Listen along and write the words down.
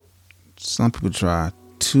Some people try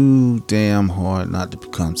too damn hard not to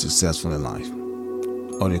become successful in life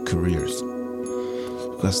or their careers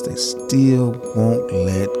because they still won't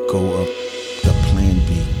let go of the plan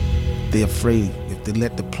B. They're afraid if they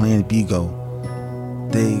let the plan B go,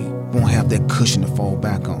 they won't have that cushion to fall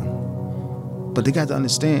back on. But they got to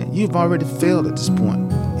understand, you've already failed at this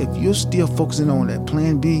point. If you're still focusing on that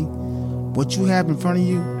plan B, what you have in front of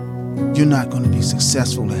you, you're not going to be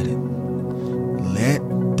successful at it. Let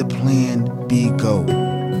the plan B go.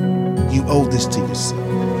 You owe this to yourself.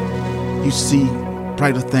 You see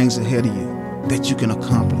brighter things ahead of you that you can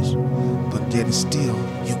accomplish, but yet still,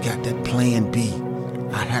 you got that plan B.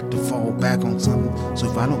 I have to fall back on something, so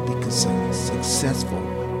if I don't be successful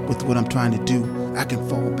with what I'm trying to do, I can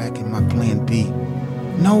fall back in my plan B.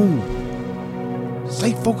 No.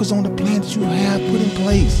 Stay focused on the plan that you have put in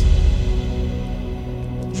place.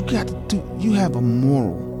 You have a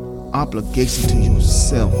moral obligation to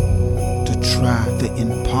yourself to try the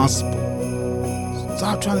impossible.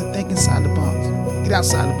 Stop trying to think inside the box. Get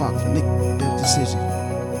outside the box and make that decision.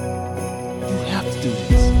 You have to do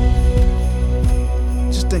this.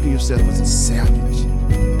 Just think of yourself as a savage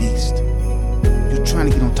beast. You're trying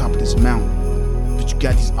to get on top of this mountain, but you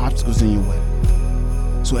got these obstacles in your way.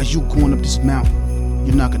 So as you're going up this mountain,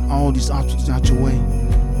 you're knocking all these obstacles out your way,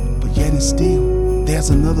 but yet and still, there's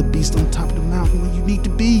another beast on top of the mountain where you need to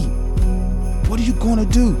be. What are you going to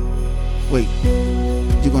do? Wait,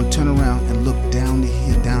 you're going to turn around and look down the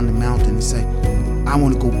hill, down the mountain and say, I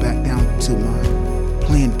want to go back down to my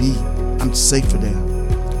plan B. I'm safer there.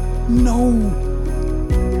 No.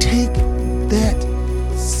 Take that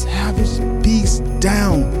savage beast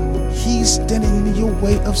down. He's standing in your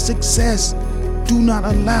way of success. Do not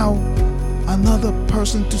allow another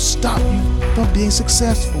person to stop you from being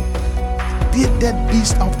successful. Get that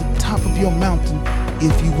beast off the top of your mountain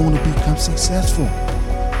if you want to become successful.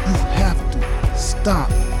 You have to stop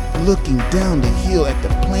looking down the hill at the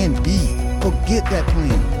plan B. Forget that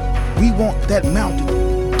plan. We want that mountain.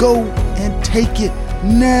 Go and take it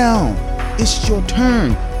now. It's your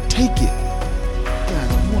turn. Take it.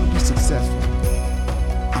 Guys, if you want to be successful,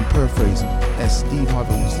 I'm paraphrasing, as Steve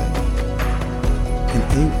Harvey would say. And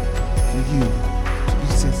for you to be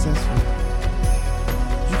successful,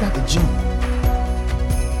 you got to jump.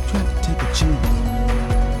 You have to take a chance.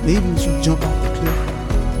 Maybe when you jump off the cliff,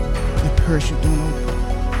 your parachute don't open.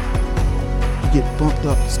 You get bumped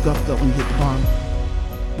up, scuffed up when you hit the bottom.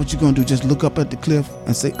 What you gonna do? Just look up at the cliff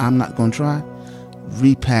and say, I'm not gonna try?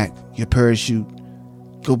 Repack your parachute.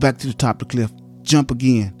 Go back to the top of the cliff. Jump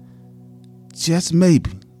again. Just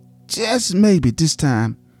maybe this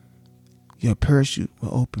time, your parachute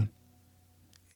will open